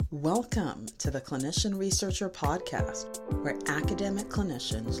Welcome to the Clinician Researcher Podcast, where academic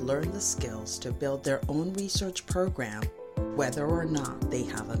clinicians learn the skills to build their own research program, whether or not they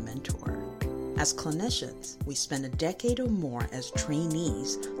have a mentor. As clinicians, we spend a decade or more as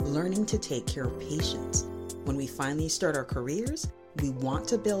trainees learning to take care of patients. When we finally start our careers, we want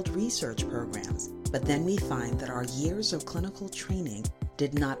to build research programs, but then we find that our years of clinical training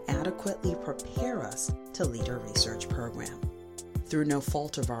did not adequately prepare us to lead a research program. Through no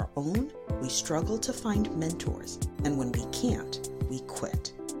fault of our own, we struggle to find mentors, and when we can't, we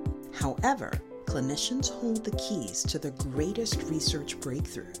quit. However, clinicians hold the keys to the greatest research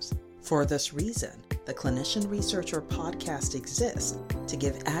breakthroughs. For this reason, the Clinician Researcher Podcast exists to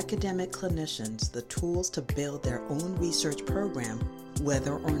give academic clinicians the tools to build their own research program,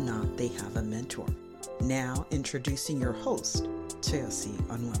 whether or not they have a mentor. Now, introducing your host, Teosi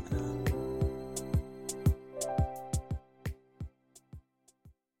Onwuemene.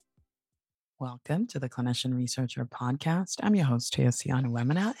 Welcome to the Clinician Researcher Podcast. I'm your host, Teosi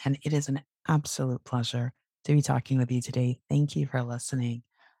Onwuemene, and it is an absolute pleasure to be talking with you today. Thank you for listening.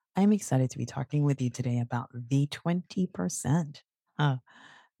 I'm excited to be talking with you today about the 20%.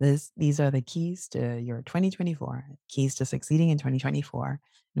 These are the keys to your 2024, keys to succeeding in 2024.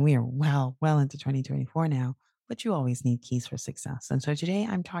 And we are well into 2024 now, but you always need keys for success. And so today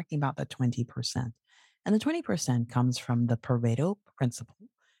I'm talking about the 20%. And the 20% comes from the Pareto principle.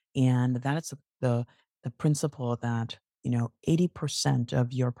 And that is the principle that, 80%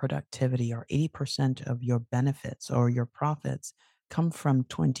 of your productivity or 80% of your benefits or your profits come from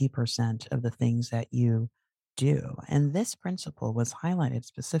 20% of the things that you do. And this principle was highlighted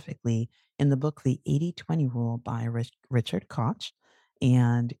specifically in the book, The 80/20 Rule by Richard Koch.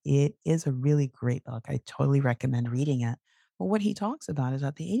 And it is a really great book. I totally recommend reading it. But what he talks about is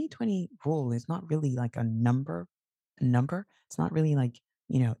that the 80/20 rule is not really like a number. It's not really like,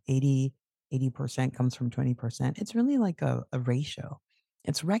 80% comes from 20%. It's really like a ratio.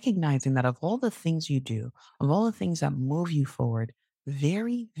 It's recognizing that of all the things you do, of all the things that move you forward,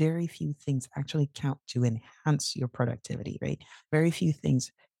 very, very few things actually count to enhance your productivity, right? Very few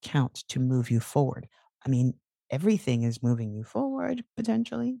things count to move you forward. I mean, everything is moving you forward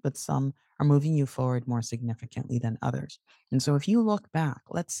potentially, but some are moving you forward more significantly than others. And so if you look back,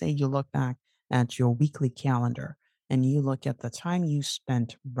 let's say you look back at your weekly calendar and you look at the time you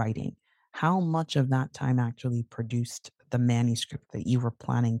spent writing, how much of that time actually produced the manuscript that you were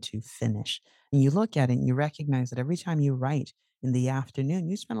planning to finish. And you look at it and you recognize that every time you write in the afternoon,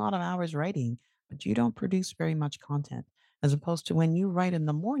 you spend a lot of hours writing, but you don't produce very much content. As opposed to when you write in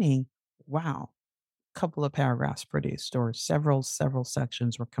the morning, wow, a couple of paragraphs produced or several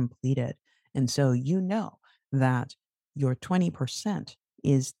sections were completed. And so you know that your 20%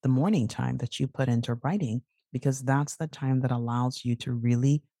 is the morning time that you put into writing, because that's the time that allows you to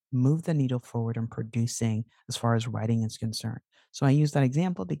really move the needle forward in producing as far as writing is concerned. So I use that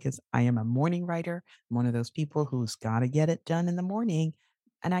example because I am a morning writer. I'm one of those people who's got to get it done in the morning,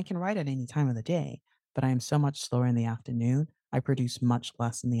 and I can write at any time of the day, but I am so much slower in the afternoon. I produce much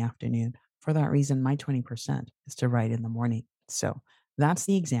less in the afternoon. For that reason, my 20% is to write in the morning. So that's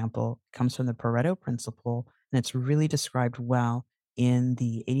the example. It comes from the Pareto principle, and it's really described well in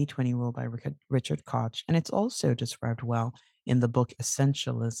the 80/20 rule by Richard Koch. And it's also described well in the book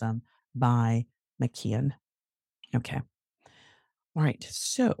Essentialism by McKeon. Okay. All right.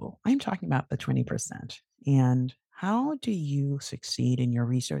 So I'm talking about the 20%. And how do you succeed in your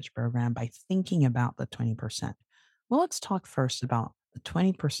research program by thinking about the 20%? Well, let's talk first about the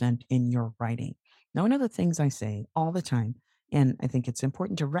 20% in your writing. Now, one of the things I say all the time, and I think it's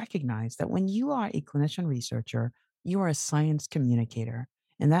important to recognize that when you are a clinician researcher, you are a science communicator.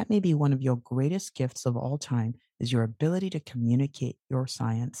 And that may be one of your greatest gifts of all time is your ability to communicate your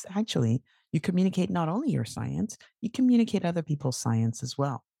science. Actually, you communicate not only your science, you communicate other people's science as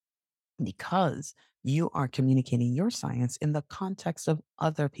well, because you are communicating your science in the context of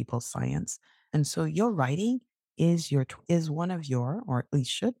other people's science. And so your writing is one of your, or at least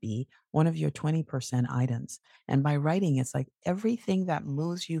should be one of your 20% items. And by writing, it's like everything that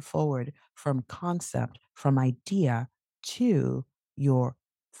moves you forward from concept, from idea to your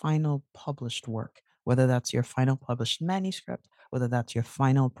final published work, whether that's your final published manuscript, whether that's your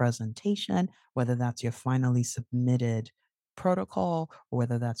final presentation, whether that's your finally submitted protocol, or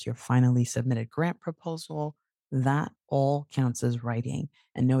whether that's your finally submitted grant proposal, that all counts as writing.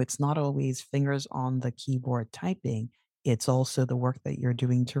 And no, it's not always fingers on the keyboard typing. It's also the work that you're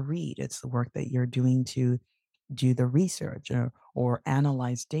doing to read. It's the work that you're doing to do the research or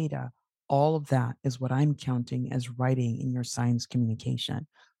analyze data. All of that is what I'm counting as writing in your science communication.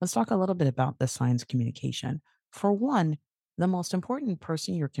 Let's talk a little bit about the science communication. For one, The most important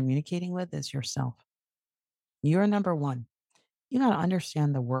person you're communicating with is yourself. You're number one. You got to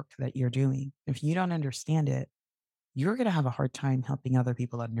understand the work that you're doing. If you don't understand it, you're going to have a hard time helping other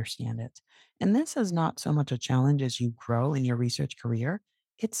people understand it. And this is not so much a challenge as you grow in your research career.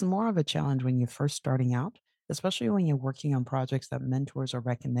 It's more of a challenge when you're first starting out, especially when you're working on projects that mentors are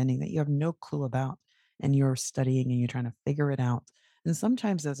recommending that you have no clue about and you're studying and you're trying to figure it out. And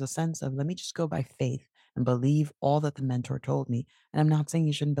sometimes there's a sense of, let me just go by faith and believe all that the mentor told me. And I'm not saying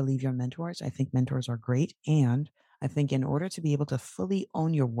you shouldn't believe your mentors. I think mentors are great. And I think in order to be able to fully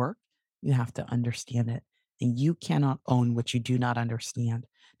own your work, you have to understand it and you cannot own what you do not understand.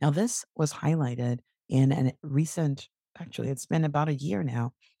 Now, this was highlighted in a recent, actually, it's been about a year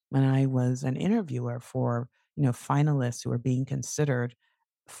now, when I was an interviewer for, finalists who are being considered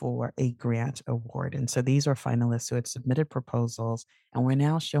for a grant award. And so these are finalists who had submitted proposals and were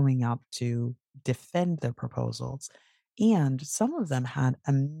now showing up to defend their proposals. And some of them had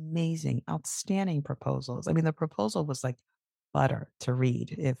amazing, outstanding proposals. I mean, the proposal was like butter to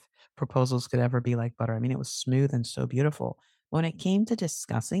read, if proposals could ever be like butter. I mean, it was smooth and so beautiful. When it came to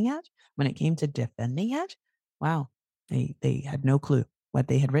discussing it, when it came to defending it, wow, they had no clue what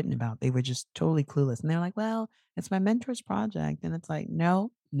they had written about. They were just totally clueless. And they're like, well, it's my mentor's project. And it's like,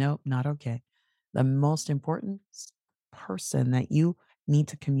 no, no, not okay. The most important person that you need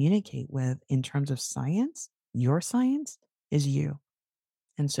to communicate with in terms of science, your science, is you.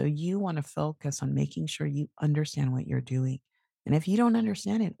 And so you want to focus on making sure you understand what you're doing. And if you don't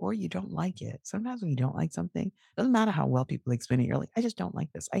understand it or you don't like it, sometimes when you don't like something, it doesn't matter how well people explain it, you're like, I just don't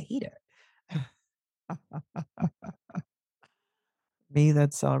like this. I hate it. Me,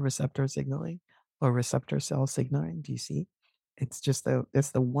 that's cell receptor signaling or receptor cell signaling. Do you see? It's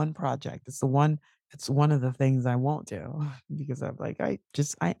the one project. It's one of the things I won't do because I'm like, I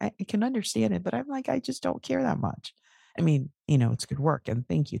can understand it, but I'm like, I just don't care that much. I mean, it's good work. And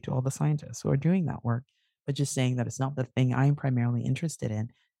thank you to all the scientists who are doing that work. But just saying that it's not the thing I'm primarily interested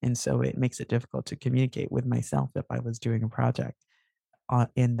in. And so it makes it difficult to communicate with myself if I was doing a project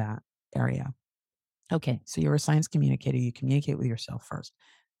in that area. Okay, so you're a science communicator. You communicate with yourself first.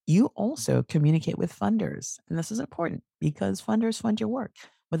 You also communicate with funders. And this is important because funders fund your work,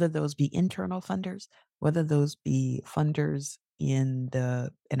 whether those be internal funders, whether those be funders in the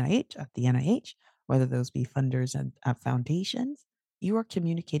NIH, at the NIH, whether those be funders at foundations. You are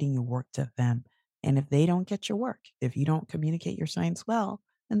communicating your work to them. And if they don't get your work, if you don't communicate your science well,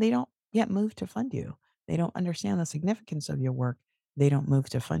 then they don't yet move to fund you. They don't understand the significance of your work. They don't move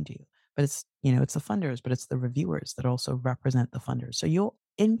to fund you. But it's the funders, but it's the reviewers that also represent the funders. So you're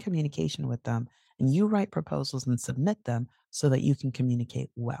in communication with them and you write proposals and submit them so that you can communicate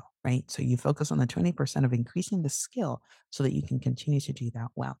well, right? So you focus on the 20% of increasing the skill so that you can continue to do that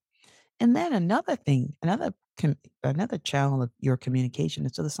well. And then another thing, another channel of your communication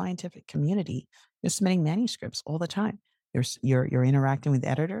is to the scientific community. You're submitting manuscripts all the time. You're interacting with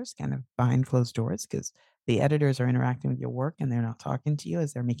editors kind of behind closed doors because the editors are interacting with your work and they're not talking to you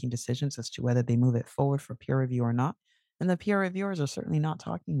as they're making decisions as to whether they move it forward for peer review or not. And the peer reviewers are certainly not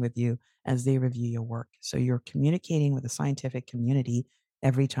talking with you as they review your work. So you're communicating with the scientific community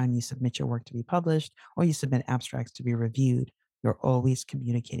every time you submit your work to be published or you submit abstracts to be reviewed. You're always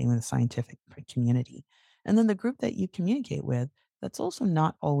communicating with the scientific community. And then the group that you communicate with, that's also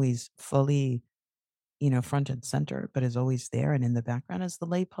not always fully, front and center, but is always there and in the background is the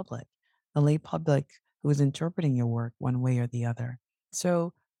lay public who is interpreting your work one way or the other.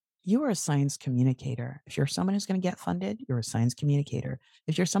 So you are a science communicator. If you're someone who's going to get funded, you're a science communicator.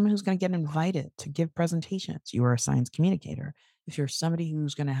 If you're someone who's going to get invited to give presentations, you are a science communicator. If you're somebody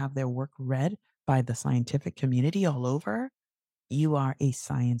who's going to have their work read by the scientific community all over, you are a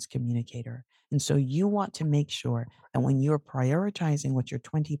science communicator. And so you want to make sure that when you're prioritizing what your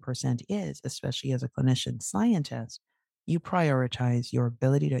 20% is, especially as a clinician scientist, you prioritize your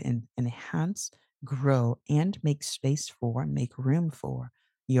ability to enhance, grow, and make space for, make room for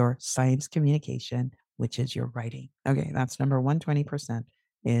your science communication, which is your writing. Okay, that's number 120%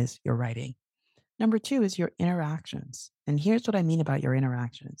 is your writing. Number two is your interactions. And here's what I mean about your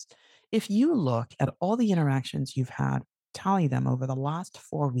interactions. If you look at all the interactions you've had, tally them over the last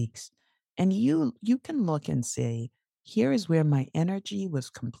 4 weeks, and you can look and say, here is where my energy was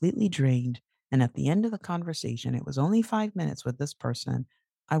completely drained. And at the end of the conversation, it was only 5 minutes with this person.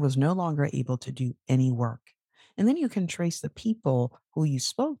 I was no longer able to do any work. And then you can trace the people who you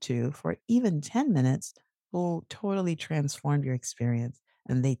spoke to for even 10 minutes who totally transformed your experience.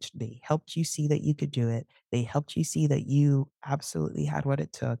 and they helped you see that you could do it. They helped you see that you absolutely had what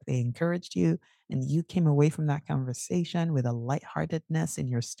it took. They encouraged you, and you came away from that conversation with a lightheartedness in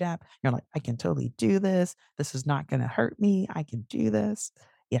your step. You're like, I can totally do this. This is not going to hurt me. I can do this.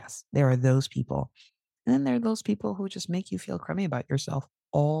 Yes, there are those people. And then there are those people who just make you feel crummy about yourself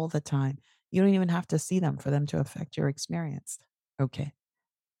all the time. You don't even have to see them for them to affect your experience. Okay.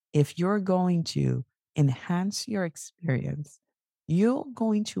 If you're going to enhance your experience, you're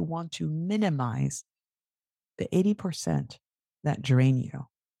going to want to minimize the 80% that drain you.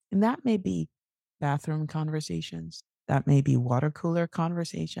 And that may be bathroom conversations, that may be water cooler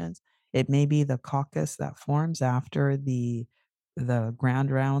conversations, it may be the caucus that forms after the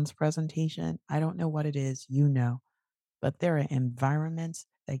grand rounds presentation. I don't know what it is, you know, but there are environments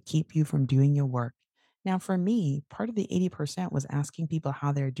that keep you from doing your work. Now, for me, part of the 80% was asking people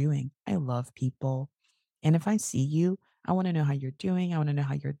how they're doing. I love people. And if I see you, I want to know how you're doing. I want to know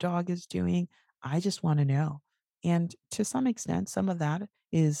how your dog is doing. I just want to know. And to some extent, some of that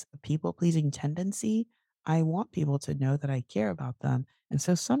is a people pleasing tendency. I want people to know that I care about them. And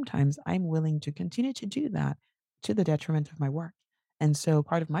so sometimes I'm willing to continue to do that to the detriment of my work. And so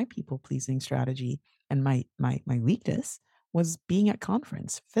part of my people pleasing strategy and my weakness was being at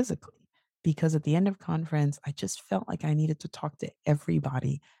conference physically, because at the end of conference, I just felt like I needed to talk to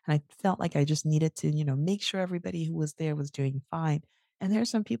everybody. And I felt like I just needed to, make sure everybody who was there was doing fine. And there's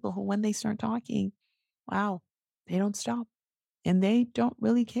some people who, when they start talking, wow, they don't stop and they don't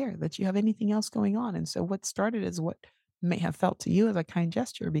really care that you have anything else going on. And so what started as what may have felt to you as a kind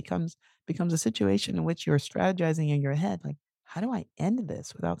gesture becomes a situation in which you're strategizing in your head, like, how do I end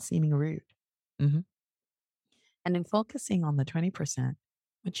this without seeming rude? Mhm. And in focusing on the 20%,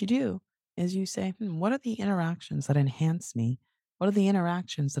 what you do is you say, what are the interactions that enhance me? What are the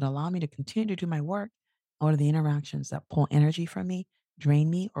interactions that allow me to continue to do my work? What are the interactions that pull energy from me, drain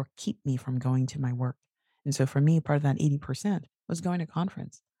me, or keep me from going to my work? And so for me, part of that 80% was going to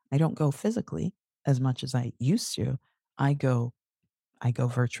conference. I don't go physically as much as I used to. I go I go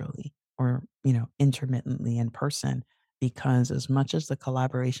virtually or, intermittently in person, because as much as the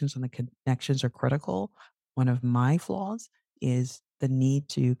collaborations and the connections are critical, one of my flaws is the need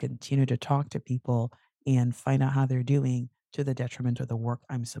to continue to talk to people and find out how they're doing to the detriment of the work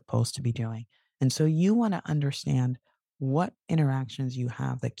I'm supposed to be doing. And so you want to understand what interactions you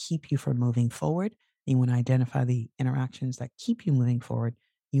have that keep you from moving forward. You want to identify the interactions that keep you moving forward.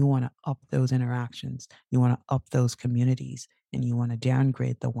 You want to up those interactions. You want to up those communities, and you want to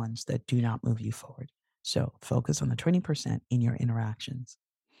downgrade the ones that do not move you forward. So focus on the 20% in your interactions.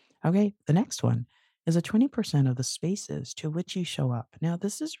 Okay, the next one is a 20% of the spaces to which you show up. Now,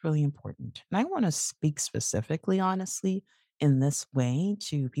 this is really important. And I want to speak specifically, honestly, in this way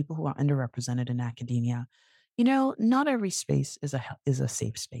to people who are underrepresented in academia. Not every space is a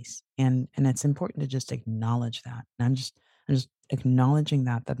safe space. And it's important to just acknowledge that. And I'm just acknowledging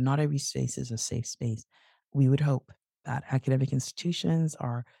that not every space is a safe space. We would hope that academic institutions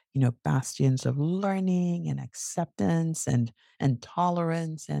are, bastions of learning and acceptance and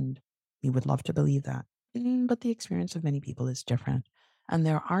tolerance. And we would love to believe that. But the experience of many people is different. And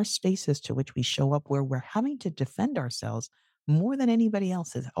there are spaces to which we show up where we're having to defend ourselves more than anybody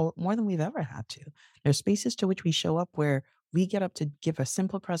else is, or more than we've ever had to. There's spaces to which we show up where we get up to give a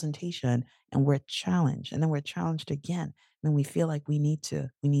simple presentation and we're challenged, and then we're challenged again. And then we feel like we need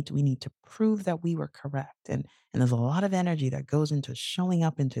to prove that we were correct. And there's a lot of energy that goes into showing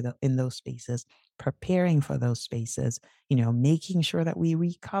up in those spaces, preparing for those spaces, making sure that we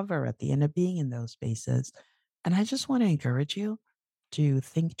recover at the end of being in those spaces. And I just want to encourage you to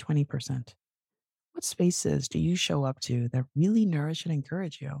think 20%. What spaces do you show up to that really nourish and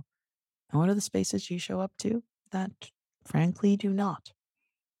encourage you? And what are the spaces you show up to that frankly do not?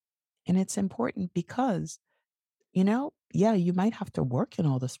 And it's important because, yeah, you might have to work in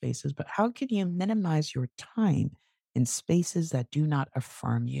all the spaces, but how can you minimize your time in spaces that do not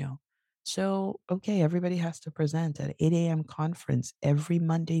affirm you? So, okay, everybody has to present at 8 a.m. conference every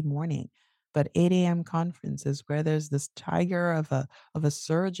Monday morning. But 8 a.m. conference is where there's this tiger of a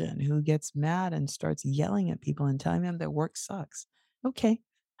surgeon who gets mad and starts yelling at people and telling them their work sucks. Okay,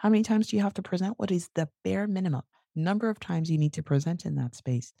 how many times do you have to present? What is the bare minimum number of times you need to present in that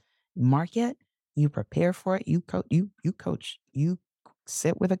space? Mark it, you prepare for it, you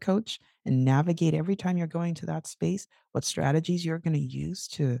sit with a coach and navigate every time you're going to that space, what strategies you're going to use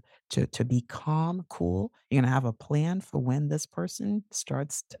to be calm, cool. You're going to have a plan for when this person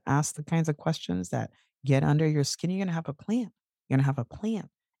starts to ask the kinds of questions that get under your skin. You're going to have a plan. You're going to have a plan.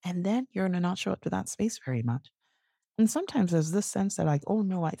 And then you're going to not show up to that space very much. And sometimes there's this sense that, like, oh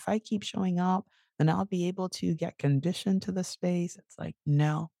no, if I keep showing up, then I'll be able to get conditioned to the space. It's like,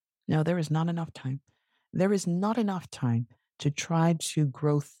 no, no, there is not enough time. There is not enough time to try to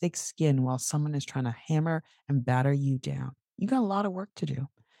grow thick skin while someone is trying to hammer and batter you down. You got a lot of work to do.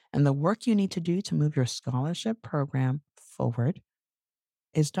 And the work you need to do to move your scholarship program forward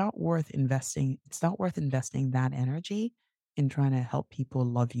is not worth investing. It's not worth investing that energy in trying to help people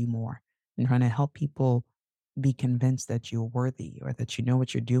love you more and trying to help people be convinced that you're worthy or that you know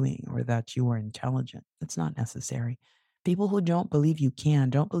what you're doing or that you are intelligent. It's not necessary. People who don't believe you can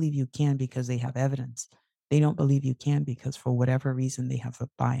because they have evidence. They don't believe you can because for whatever reason they have a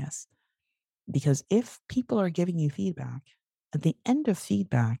bias. Because if people are giving you feedback, at the end of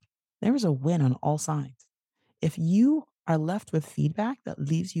feedback, there is a win on all sides. If you are left with feedback that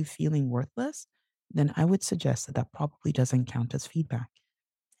leaves you feeling worthless, then I would suggest that that probably doesn't count as feedback.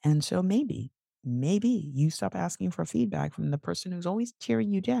 And so maybe you stop asking for feedback from the person who's always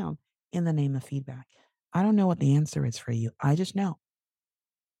tearing you down in the name of feedback. I don't know what the answer is for you. I just know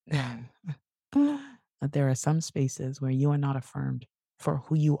that there are some spaces where you are not affirmed for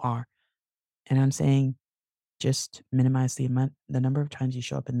who you are. And I'm saying just minimize the number of times you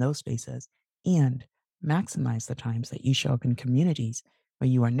show up in those spaces and maximize the times that you show up in communities where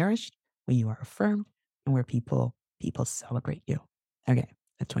you are nourished, where you are affirmed, and where people celebrate you. Okay,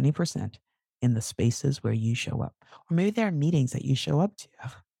 the 20% in the spaces where you show up. Or maybe there are meetings that you show up to.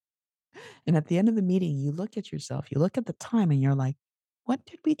 And at the end of the meeting, you look at yourself, you look at the time, and you're like, what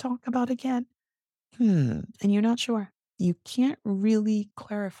did we talk about again? And you're not sure. You can't really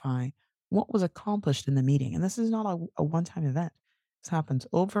clarify what was accomplished in the meeting. And this is not a one time event. This happens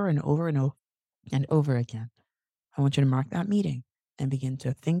over and over and over again. I want you to mark that meeting and begin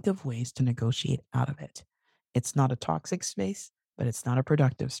to think of ways to negotiate out of it. It's not a toxic space, but it's not a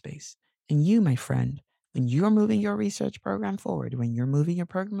productive space. And you, my friend, when you're moving your research program forward, when you're moving your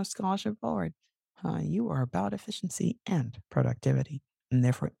program of scholarship forward, you are about efficiency and productivity. And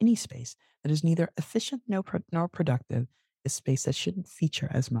therefore, any space that is neither efficient nor productive is space that shouldn't feature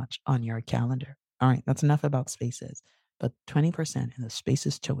as much on your calendar. All right, that's enough about spaces, but 20% in the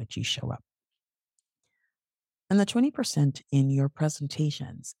spaces to which you show up. And the 20% in your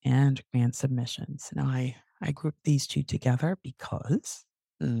presentations and grant submissions. Now, I group these two together because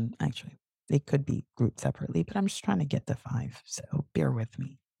actually they could be grouped separately, but I'm just trying to get to five. So bear with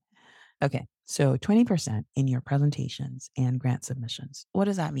me. Okay. So 20% in your presentations and grant submissions. What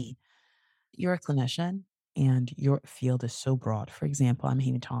does that mean? You're a clinician and your field is so broad. For example, I'm a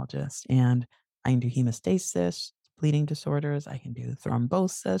hematologist and I can do hemostasis, bleeding disorders. I can do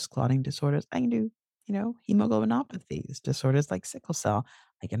thrombosis, clotting disorders. I can do, hemoglobinopathies, disorders like sickle cell.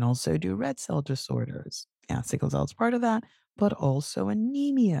 I can also do red cell disorders. Yeah, sickle cell is part of that, but also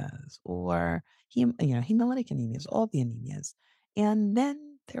anemias or hemolytic anemias, all the anemias. And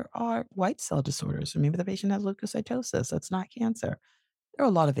then there are white cell disorders. So maybe the patient has leukocytosis. That's not cancer. There are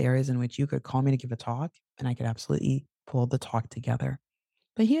a lot of areas in which you could call me to give a talk, and I could absolutely pull the talk together.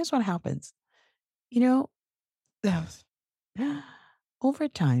 But here's what happens. You know, over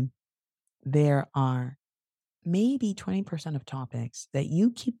time, there are maybe 20% of topics that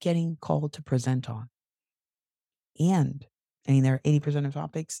you keep getting called to present on. And I mean, there are 80% of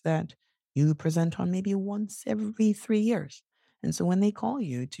topics that you present on maybe once every 3 years. And so when they call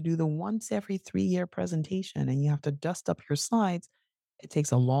you to do the once every 3 year presentation and you have to dust up your slides, it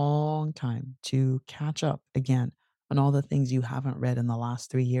takes a long time to catch up again on all the things you haven't read in the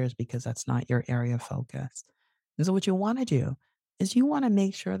last 3 years because that's not your area of focus. And so, what you want to do is you want to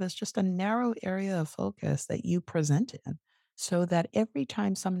make sure there's just a narrow area of focus that you present in so that every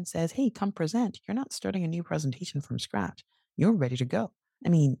time someone says, hey, come present, you're not starting a new presentation from scratch. You're ready to go. I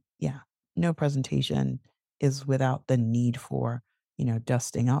mean, yeah, no presentation is without the need for,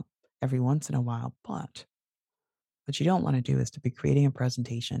 dusting up every once in a while, but what you don't want to do is to be creating a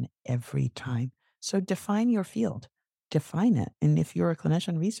presentation every time. So define your field, define it. And if you're a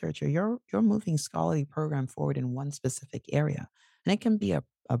clinician researcher, you're moving scholarly program forward in one specific area. And it can be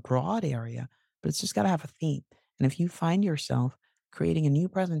a broad area, but it's just got to have a theme. And if you find yourself creating a new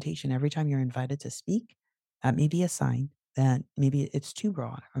presentation every time you're invited to speak, that may be a sign that maybe it's too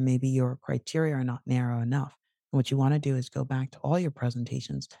broad or maybe your criteria are not narrow enough. And what you want to do is go back to all your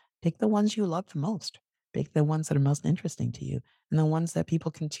presentations, pick the ones you love the most. Pick the ones that are most interesting to you and the ones that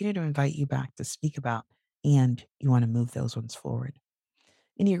people continue to invite you back to speak about. And you want to move those ones forward.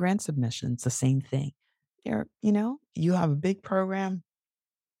 In your grant submissions, the same thing. You have a big program,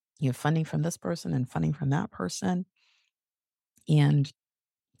 you have funding from this person and funding from that person. And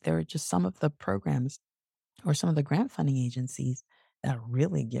there are just some of the programs or some of the grant funding agencies that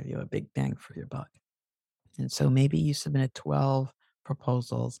really give you a big bang for your buck. And so maybe you submitted 12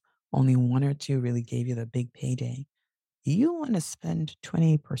 proposals only one or two really gave you the big payday. You want to spend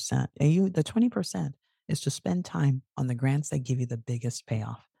 20%. And the 20% is to spend time on the grants that give you the biggest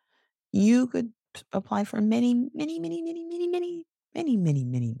payoff. You could apply for many, many, many, many, many, many, many, many,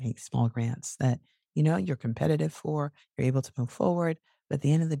 many, many small grants that, you're competitive for, you're able to move forward. But at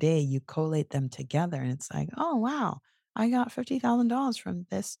the end of the day, you collate them together and it's like, oh, wow, I got $50,000 from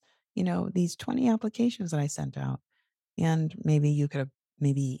this, these 20 applications that I sent out. And maybe you could have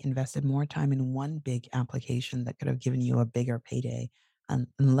maybe invested more time in one big application that could have given you a bigger payday and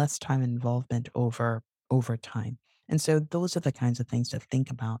less time involvement over time. And so those are the kinds of things to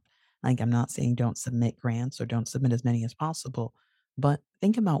think about. Like I'm not saying don't submit grants or don't submit as many as possible, but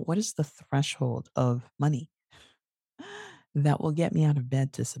think about what is the threshold of money that will get me out of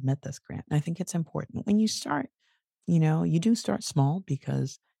bed to submit this grant. And I think it's important when you start, you do start small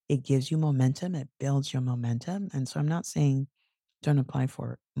because it gives you momentum, it builds your momentum. And so I'm not saying don't apply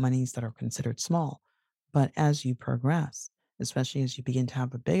for monies that are considered small. But as you progress, especially as you begin to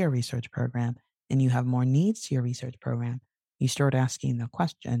have a bigger research program and you have more needs to your research program, you start asking the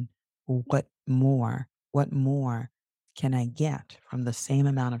question, what more can I get from the same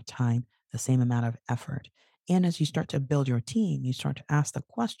amount of time, the same amount of effort? And as you start to build your team, you start to ask the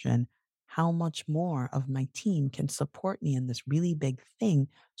question, how much more of my team can support me in this really big thing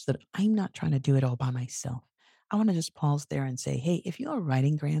so that I'm not trying to do it all by myself? I want to just pause there and say, hey, if you are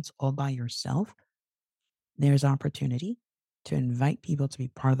writing grants all by yourself, there's opportunity to invite people to be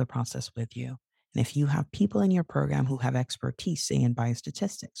part of the process with you. And if you have people in your program who have expertise, say in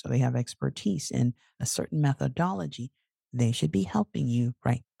biostatistics, or they have expertise in a certain methodology, they should be helping you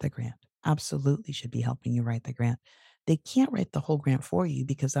write the grant. Absolutely should be helping you write the grant. They can't write the whole grant for you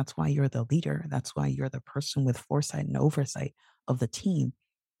because that's why you're the leader. That's why you're the person with foresight and oversight of the team.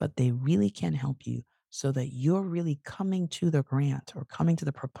 But they really can help you so that you're really coming to the grant or coming to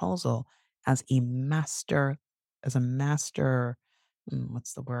the proposal as a master as a master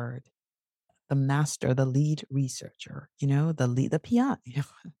what's the word? The master, the lead researcher, the PI.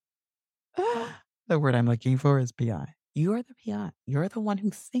 The word I'm looking for is PI. You are the PI. You're the one who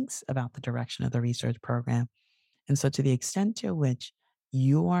thinks about the direction of the research program. And so to the extent to which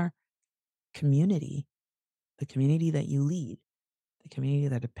your community, the community that you lead, the community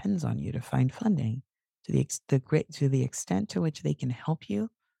that depends on you to find funding, to the extent to which they can help you,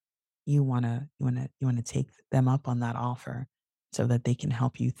 you wanna take them up on that offer so that they can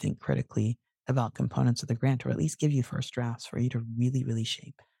help you think critically about components of the grant, or at least give you first drafts for you to really, really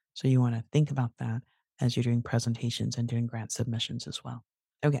shape. So you wanna think about that as you're doing presentations and doing grant submissions as well.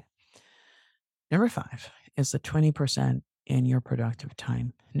 Okay. Number 5 is the 20% in your productive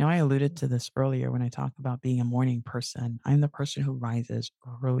time. Now, I alluded to this earlier when I talk about being a morning person. I'm the person who rises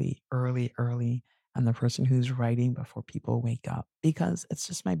early, early, early. I'm the person who's writing before people wake up because it's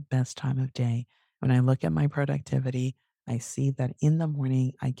just my best time of day. When I look at my productivity, I see that in the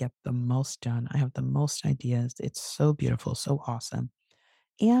morning, I get the most done. I have the most ideas. It's so beautiful, so awesome.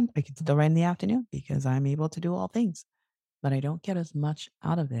 And I can still write in the afternoon because I'm able to do all things, but I don't get as much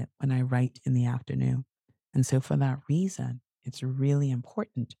out of it when I write in the afternoon. And so, for that reason, it's really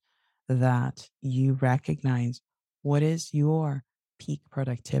important that you recognize what is your peak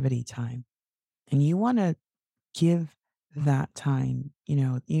productivity time. And you want to give that time,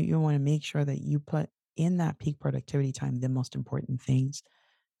 you want to make sure that you put in that peak productivity time the most important things.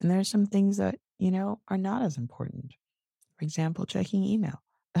 And there are some things that, are not as important. For example, checking email.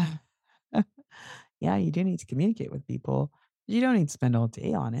 Yeah, you do need to communicate with people. You don't need to spend all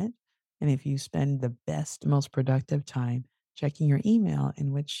day on it. And if you spend the best, most productive time checking your email,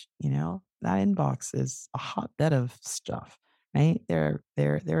 in which, that inbox is a hotbed of stuff, right? There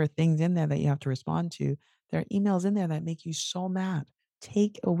are things in there that you have to respond to. There are emails in there that make you so mad.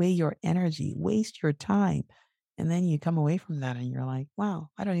 Take away your energy, waste your time. And then you come away from that and you're like, wow,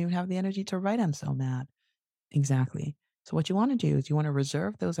 I don't even have the energy to write. I'm so mad. Exactly. So what you wanna do is you wanna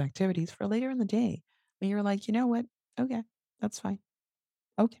reserve those activities for later in the day when you're like, "You know what? Okay, that's fine.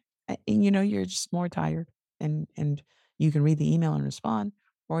 Okay." And you're just more tired and you can read the email and respond,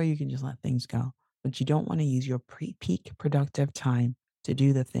 or you can just let things go. But you don't wanna use your peak productive time to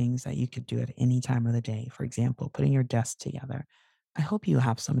do the things that you could do at any time of the day. For example, putting your desk together. I hope you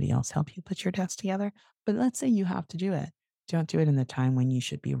have somebody else help you put your desk together, but let's say you have to do it. Don't do it in the time when you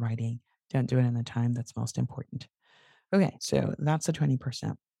should be writing. Don't do it in the time that's most important. Okay, so that's the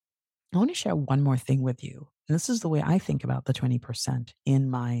 20%. I want to share one more thing with you. And this is the way I think about the 20% in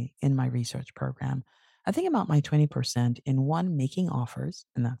my research program. I think about my 20% in one, making offers,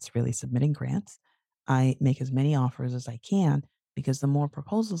 and that's really submitting grants. I make as many offers as I can because the more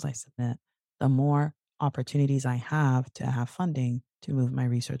proposals I submit, the more opportunities I have to have funding to move my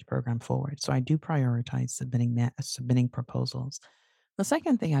research program forward. So I do prioritize submitting proposals. The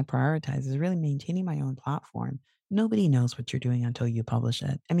second thing I prioritize is really maintaining my own platform. Nobody knows what you're doing until you publish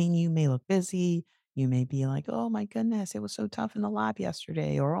it. I mean, you may look busy. You may be like, oh my goodness, it was so tough in the lab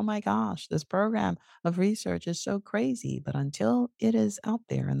yesterday. Or, oh my gosh, this program of research is so crazy. But until it is out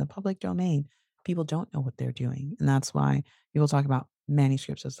there in the public domain, people don't know what they're doing. And that's why people talk about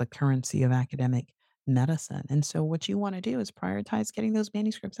manuscripts as the currency of academic medicine. And so, what you want to do is prioritize getting those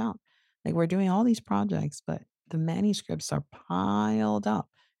manuscripts out. Like, we're doing all these projects, but the manuscripts are piled up.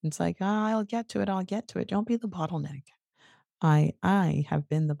 It's like, "Ah, I'll get to it. I'll get to it." Don't be the bottleneck. I have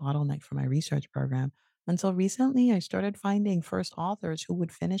been the bottleneck for my research program. Until recently, I started finding first authors who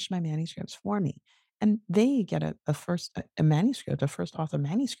would finish my manuscripts for me. And they get a manuscript, a first author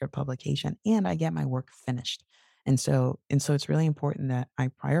manuscript publication, and I get my work finished. And so it's really important that I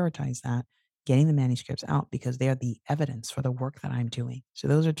prioritize that, getting the manuscripts out because they are the evidence for the work that I'm doing. So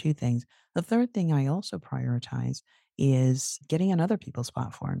those are two things. The third thing I also prioritize is getting on other people's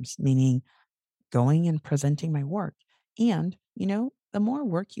platforms, meaning going and presenting my work. And, the more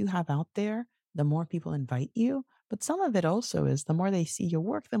work you have out there, the more people invite you. But some of it also is the more they see your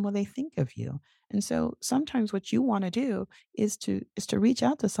work, the more they think of you. And so sometimes what you want to do is to reach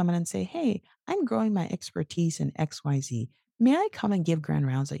out to someone and say, "Hey, I'm growing my expertise in XYZ. May I come and give grand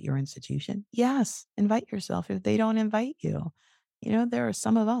rounds at your institution?" Yes, invite yourself if they don't invite you. There are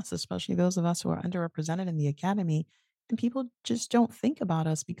some of us, especially those of us who are underrepresented in the academy, and people just don't think about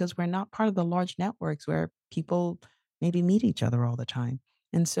us because we're not part of the large networks where people maybe meet each other all the time.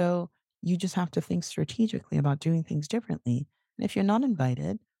 And so you just have to think strategically about doing things differently. And if you're not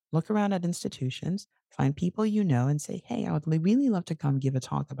invited, look around at institutions, find people you know, and say, "Hey, I would really love to come give a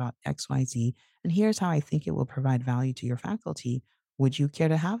talk about XYZ. And here's how I think it will provide value to your faculty. Would you care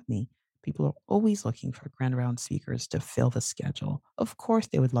to have me?" People are always looking for grand round speakers to fill the schedule. Of course,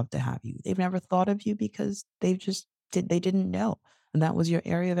 they would love to have you. They've never thought of you because they didn't know. And that was your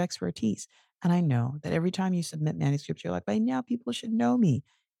area of expertise. And I know that every time you submit manuscripts, you're like, by now people should know me.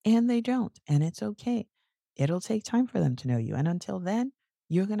 And they don't. And it's okay. It'll take time for them to know you. And until then,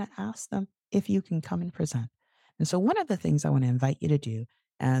 you're going to ask them if you can come and present. And so, one of the things I want to invite you to do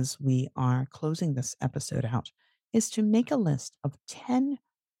as we are closing this episode out is to make a list of 10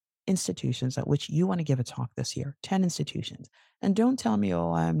 institutions at which you want to give a talk this year, 10 institutions. And don't tell me,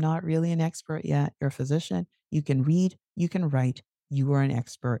 "Oh, I'm not really an expert yet." You're a physician. You can read, you can write. You are an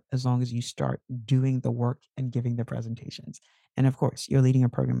expert as long as you start doing the work and giving the presentations. And of course, you're leading a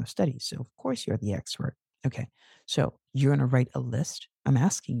program of study. So, of course, you're the expert. Okay. So, you're going to write a list. I'm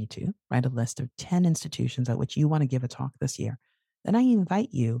asking you to write a list of 10 institutions at which you want to give a talk this year. Then I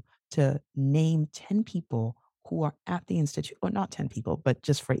invite you to name 10 people who are at the institute, well, not 10 people, but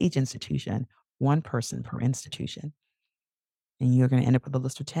just for each institution, one person per institution. And you're going to end up with a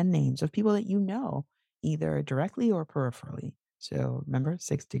list of 10 names of people that you know, either directly or peripherally. So remember,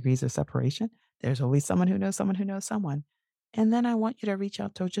 6 degrees of separation. There's always someone who knows someone who knows someone. And then I want you to reach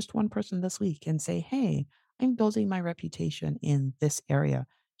out to just one person this week and say, "Hey, I'm building my reputation in this area.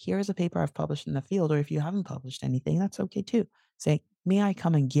 Here's a paper I've published in the field." Or if you haven't published anything, that's okay too. Say, "May I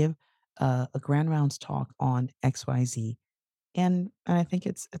come and give a grand rounds talk on XYZ?" And I think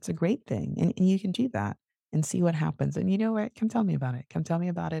it's a great thing, and you can do that and see what happens, and you know what? Come tell me about it. Come tell me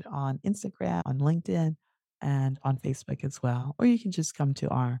about it on Instagram, on LinkedIn, and on Facebook as well, or you can just come to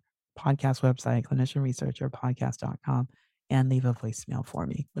our podcast website, clinicianresearcherpodcast.com, and leave a voicemail for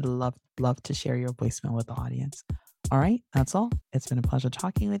me. Would love to share your voicemail with the audience. All right, that's all. It's been a pleasure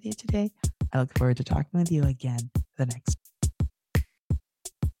talking with you today. I look forward to talking with you again the next.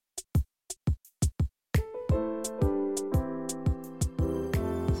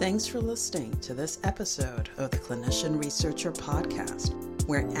 Thanks for listening to this episode of the Clinician Researcher Podcast,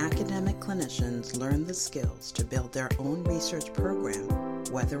 where academic clinicians learn the skills to build their own research program,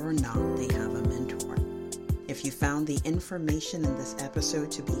 whether or not they have a mentor. If you found the information in this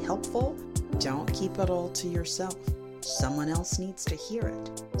episode to be helpful, don't keep it all to yourself. Someone else needs to hear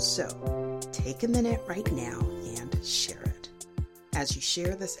it. So take a minute right now and share it. As you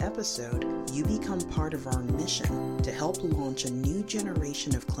share this episode, you become part of our mission to help launch a new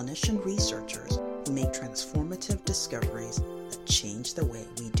generation of clinician researchers who make transformative discoveries that change the way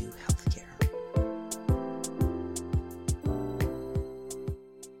we do healthcare.